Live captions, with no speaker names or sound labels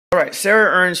All right, Sarah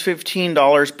earns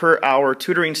 $15 per hour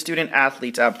tutoring student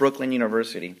athletes at Brooklyn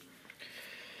University.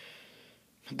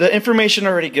 The information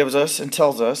already gives us and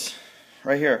tells us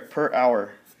right here, per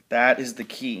hour. That is the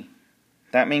key.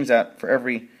 That means that for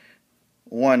every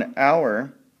 1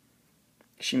 hour,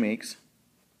 she makes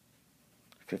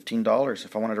 $15.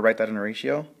 If I wanted to write that in a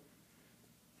ratio,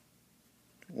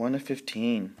 1 to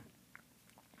 15.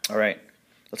 All right,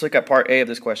 let's look at part A of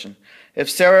this question. If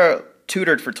Sarah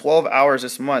tutored for 12 hours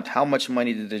this month, how much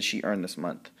money did she earn this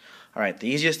month? All right, the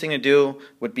easiest thing to do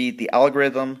would be the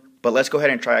algorithm, but let's go ahead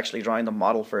and try actually drawing the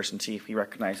model first and see if we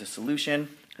recognize the solution,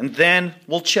 and then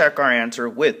we'll check our answer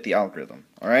with the algorithm.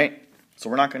 All right, so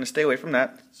we're not going to stay away from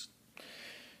that. Let's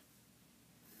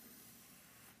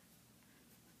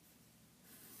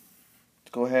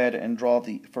go ahead and draw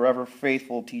the Forever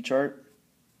Faithful T-chart.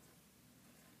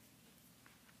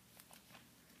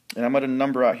 And I'm going to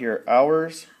number out here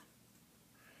hours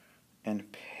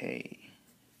and pay.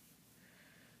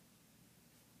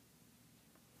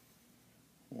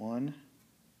 1,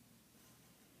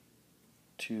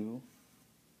 2,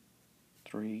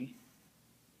 3,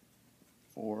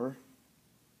 4,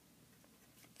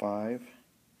 5,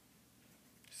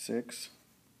 6,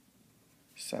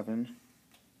 7,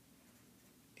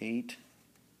 8,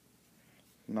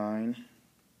 9,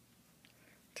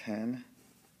 10,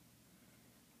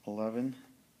 11,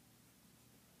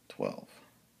 12.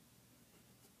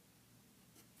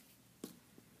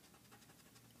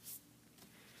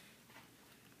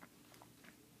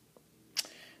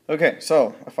 Okay,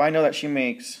 so if I know that she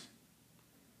makes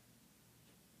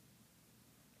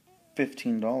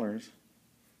 $15,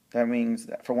 that means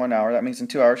that for 1 hour, that means in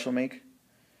 2 hours she'll make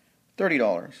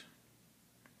 $30.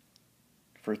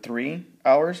 For 3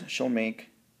 hours, she'll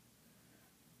make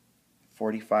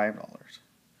 $45.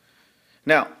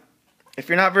 Now, if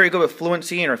you're not very good with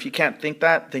fluency, or if you can't think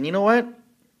that, then you know what?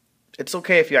 It's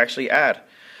okay if you actually add.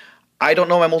 I don't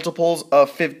know my multiples of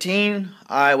 15.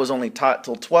 I was only taught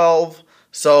till 12.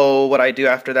 So what I do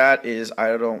after that is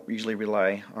I don't usually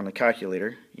rely on a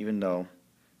calculator, even though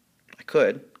I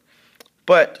could.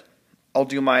 But I'll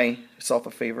do myself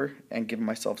a favor and give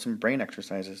myself some brain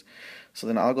exercises. So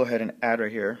then I'll go ahead and add right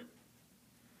here.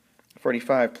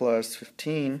 45 plus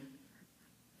 15.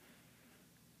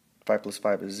 5 plus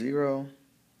 5 is 0.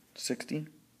 60.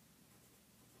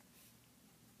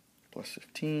 Plus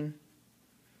 15.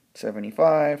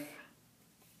 75.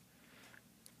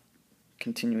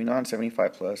 Continuing on,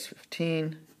 75 plus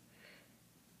 15,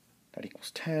 that equals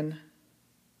 10,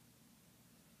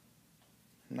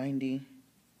 90,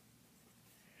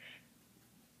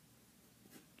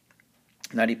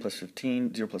 90 plus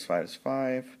 15, 0 plus 5 is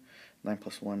 5, 9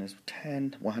 plus 1 is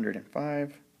 10,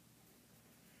 105,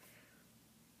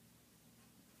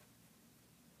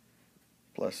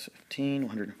 plus 15,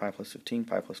 105 plus 15,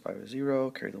 5 plus 5 is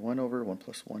 0, carry the 1 over, 1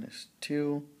 plus 1 is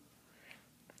 2,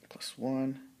 plus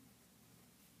 1,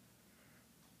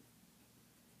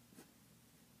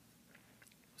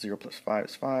 0 plus 5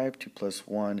 is 5, 2 plus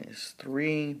 1 is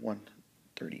 3,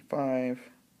 135.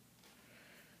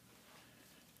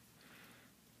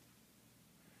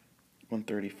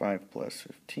 135 plus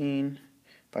 15,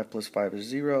 5 plus 5 is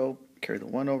 0, carry the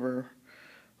 1 over,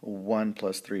 1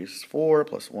 plus 3 is 4,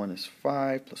 plus 1 is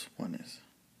 5, plus 1 is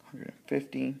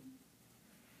 150,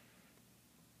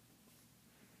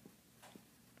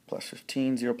 plus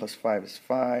 15, 0 plus 5 is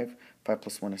 5, 5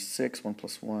 plus 1 is 6, 1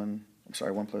 plus 1, I'm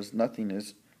sorry, 1 plus nothing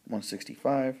is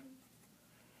 165.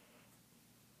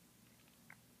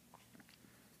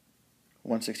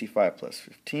 165 plus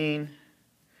 15.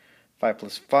 5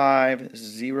 plus 5 is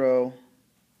 0.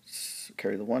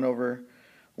 Carry the 1 over.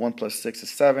 1 plus 6 is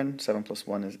 7. 7 plus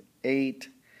 1 is 8.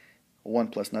 1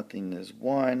 plus nothing is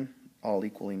 1. All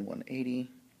equaling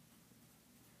 180.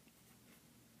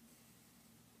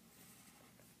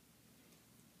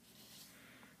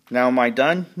 Now am I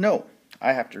done? No.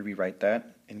 I have to rewrite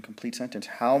that in complete sentence.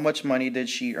 How much money did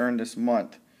she earn this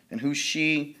month? And who's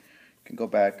she? You can go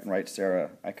back and write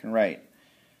Sarah. I can write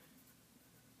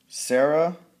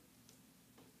Sarah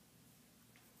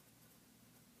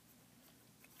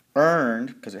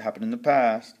earned, because it happened in the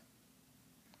past,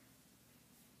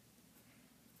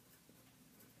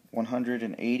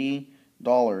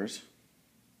 $180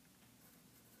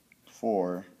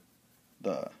 for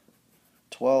the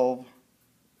 12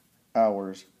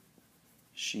 hours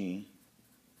she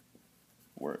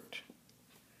worked.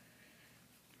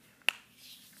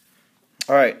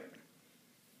 All right.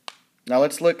 Now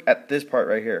let's look at this part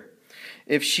right here.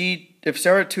 If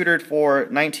Sarah tutored for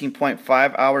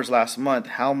 19.5 hours last month,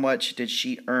 how much did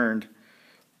she earn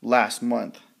last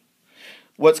month?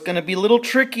 What's going to be a little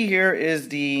tricky here is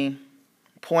the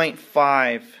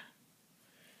 0.5.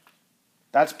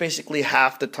 That's basically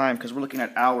half the time because we're looking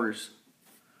at hours.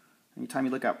 Anytime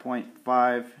you look at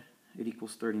 0.5, it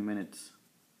equals 30 minutes.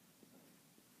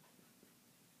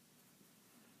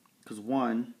 Because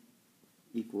 1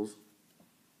 equals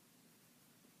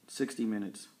 60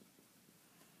 minutes.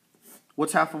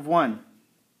 What's half of 1?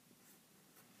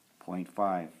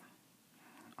 0.5.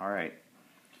 All right.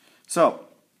 So,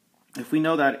 if we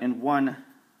know that in 1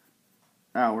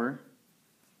 hour,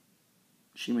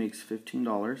 she makes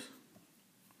 $15,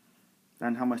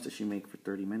 then how much does she make for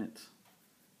 30 minutes?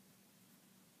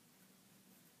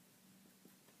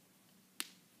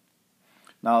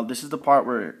 Now, this is the part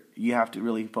where you have to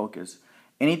really focus.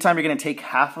 Anytime you're going to take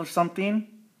half of something,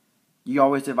 you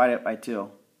always divide it by 2.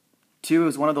 2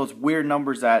 is one of those weird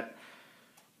numbers that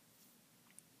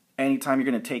anytime you're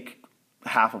going to take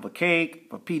half of a cake,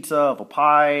 of a pizza, of a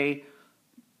pie,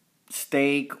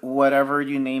 steak, whatever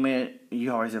you name it,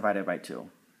 you always divide it by 2.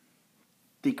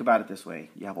 Think about it this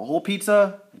way. You have a whole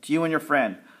pizza, it's you and your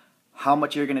friend. How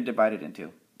much are you going to divide it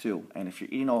into? 2. And if you're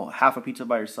eating half a pizza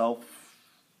by yourself,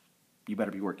 you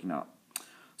better be working out.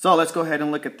 So let's go ahead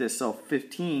and look at this. So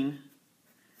 15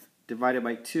 divided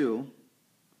by 2.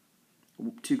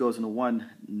 2 goes into 1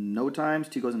 no times.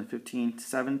 2 goes into 15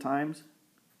 7 times.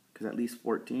 Because at least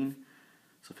 14.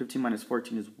 So 15 minus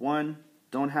 14 is 1.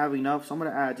 Don't have enough, so I'm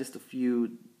going to add just a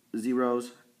few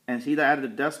zeros. And see that I added a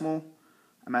decimal?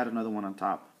 I'm adding another one on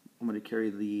top. I'm going to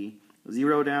carry the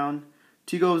 0 down.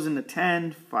 2 goes into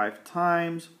 10 5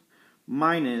 times.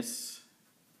 Minus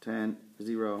 10,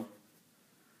 0.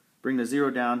 Bring the 0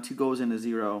 down. 2 goes into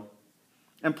 0.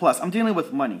 And plus, I'm dealing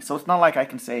with money. So it's not like I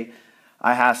can say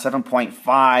I have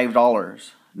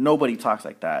 $7.5. Nobody talks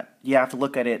like that. You have to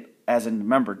look at it as in,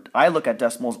 remember, I look at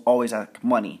decimals always as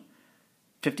money.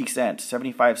 50 cents,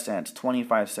 75 cents,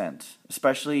 25 cents.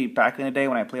 Especially back in the day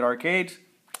when I played arcades,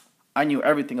 I knew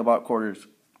everything about quarters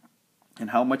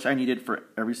and how much I needed for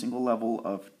every single level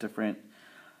of different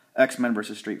X-Men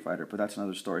versus Street Fighter, but that's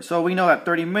another story. So we know that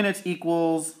 30 minutes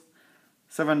equals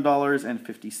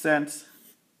 $7.50.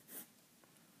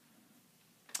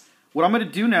 What I'm going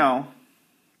to do now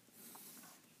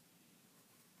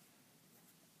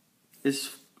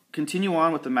is continue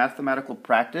on with the mathematical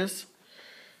practice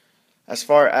as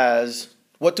far as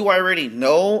what do I already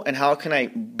know and how can I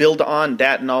build on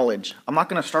that knowledge. I'm not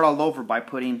going to start all over by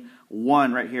putting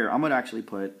 1 right here. I'm going to actually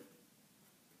put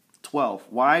 12.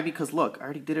 Why? Because look, I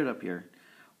already did it up here.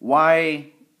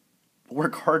 Why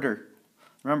work harder?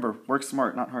 Remember, work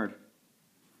smart, not hard.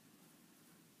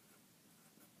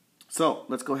 So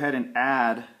let's go ahead and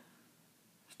add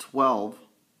 12.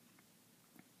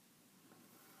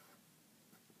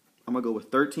 I'm going to go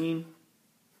with 13,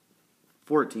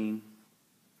 14,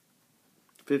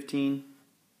 15,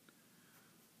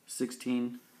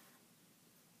 16,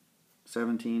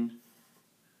 17,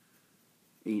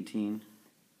 18,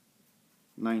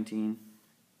 19,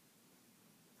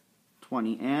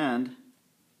 20, and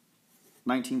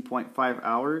 19.5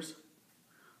 hours.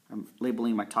 I'm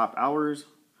labeling my top hours,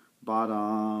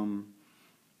 bottom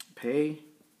pay.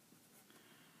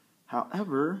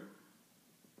 However,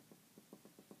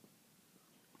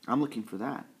 I'm looking for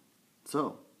that.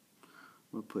 So,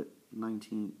 we'll put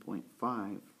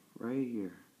 19.5 right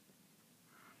here.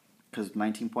 Because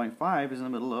 19.5 is in the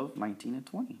middle of 19 and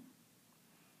 20.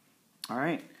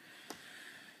 Alright.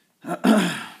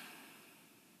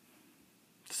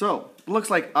 So, it looks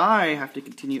like I have to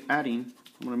continue adding.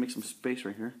 I'm going to make some space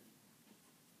right here.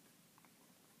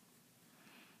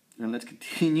 And let's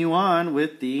continue on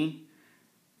with the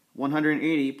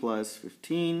 180 plus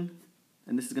 15.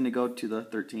 And this is going to go to the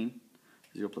 13.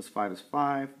 0 plus 5 is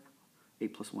 5.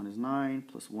 8 plus 1 is 9.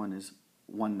 Plus 1 is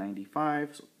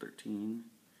 195. So 13,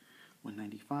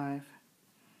 195.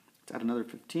 Let's add another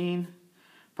 15.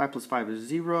 5 plus 5 is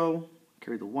 0.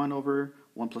 Carry the 1 over.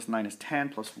 1 plus 9 is 10.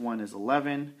 Plus 1 is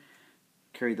 11.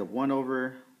 Carry the 1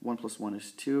 over. 1 plus 1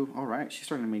 is 2. Alright, she's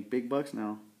starting to make big bucks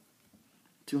now.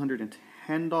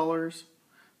 $210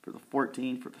 for the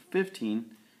 14. For the 15.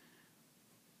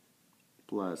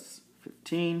 Plus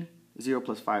 15. 0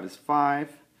 plus 5 is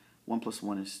 5. 1 plus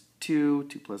 1 is 2.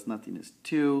 2 plus nothing is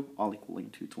 2. All equaling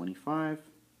 225.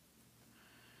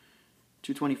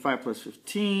 225 plus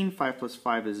 15. 5 plus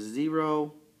 5 is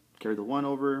 0. Carry the 1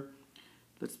 over.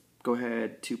 Let's go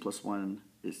ahead. 2 plus 1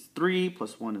 is 3.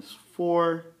 Plus 1 is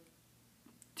 4.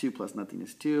 2 plus nothing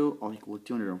is 2. All equal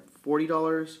to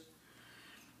 $240.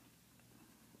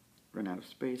 Run out of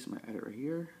space. I'm going to add it right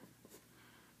here.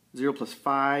 0 plus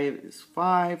 5 is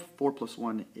 5. 4 plus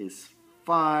 1 is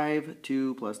 5.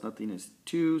 2 plus nothing is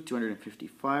 2.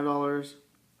 $255.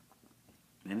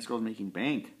 Man, this girl's making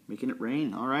bank. Making it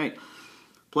rain. All right.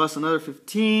 plus another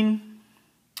 15.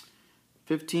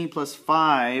 15 plus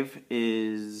 5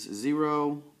 is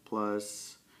 0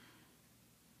 plus,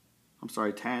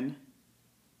 10.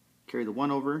 Carry the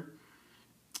 1 over.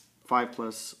 5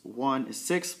 plus 1 is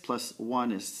 6, plus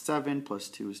 1 is 7, plus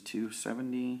 2 is 2,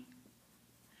 70.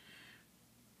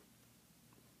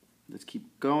 Let's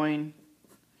keep going.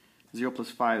 0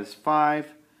 plus 5 is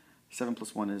 5. 7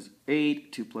 plus 1 is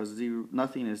 8. 2 plus 0,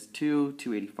 nothing is 2,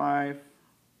 285.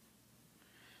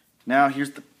 Now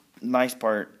here's the nice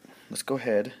part. Let's go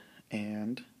ahead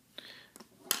and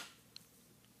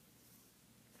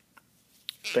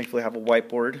thankfully I have a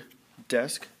whiteboard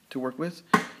desk to work with.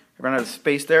 I ran out of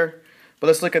space there. But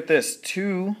let's look at this.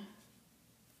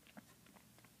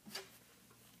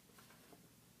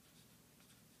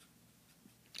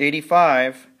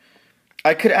 285.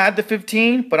 I could add the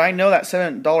 15, but I know that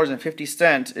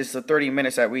 $7.50 is the 30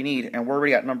 minutes that we need, and we're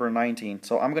already at number 19.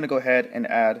 So I'm going to go ahead and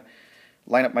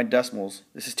line up my decimals.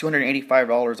 This is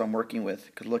 $285 I'm working with.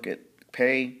 Because look at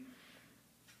pay.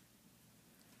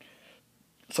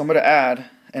 So I'm going to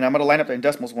add, and I'm going to line up the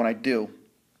decimals when I do.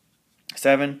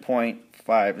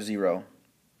 7.50.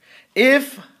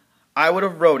 If I would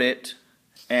have wrote it,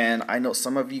 and I know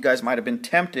some of you guys might have been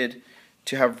tempted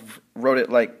to have wrote it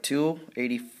like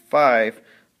 285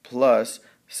 plus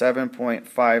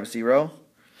 7.50,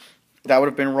 that would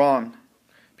have been wrong.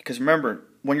 Because remember,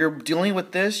 when you're dealing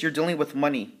with this, you're dealing with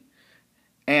money.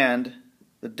 And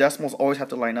the decimals always have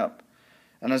to line up.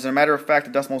 And as a matter of fact,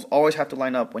 the decimals always have to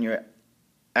line up when you're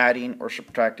adding or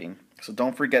subtracting. So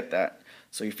don't forget that.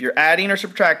 So if you're adding or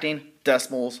subtracting,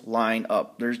 decimals line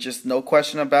up. There's just no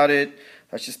question about it.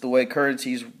 That's just the way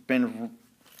currency's been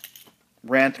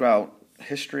ran throughout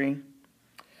history.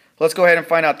 Let's go ahead and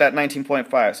find out that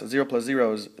 19.5. So 0 plus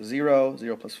 0 is 0.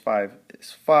 0 plus 5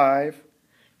 is 5.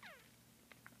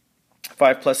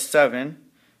 5 plus 7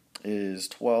 is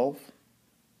 12.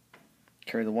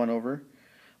 Carry the 1 over.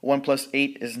 1 plus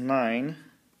 8 is 9.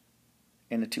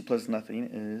 And the 2 plus nothing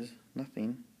is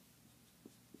nothing.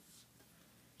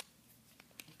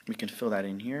 We can fill that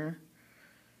in here.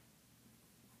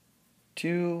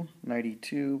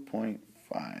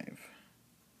 292.5.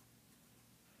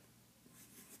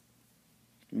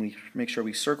 We make sure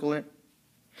we circle it.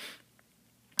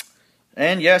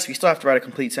 And yes, we still have to write a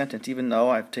complete sentence, even though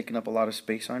I've taken up a lot of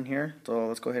space on here. So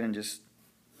let's go ahead and just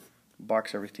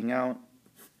box everything out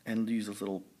and use this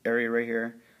little area right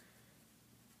here.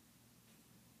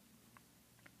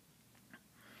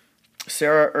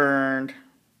 Sarah earned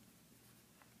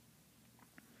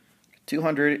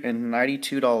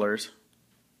 $292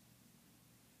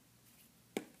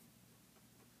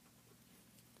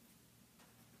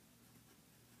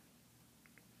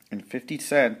 and 50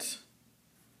 cents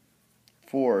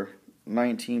for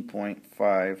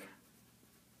 19.5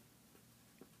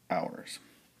 hours.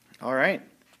 All right,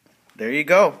 there you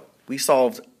go. We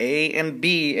solved A and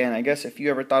B, and I guess if you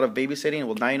ever thought of babysitting,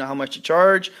 well, now you know how much you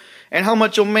charge and how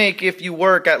much you'll make if you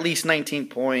work at least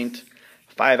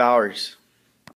 19.5 hours.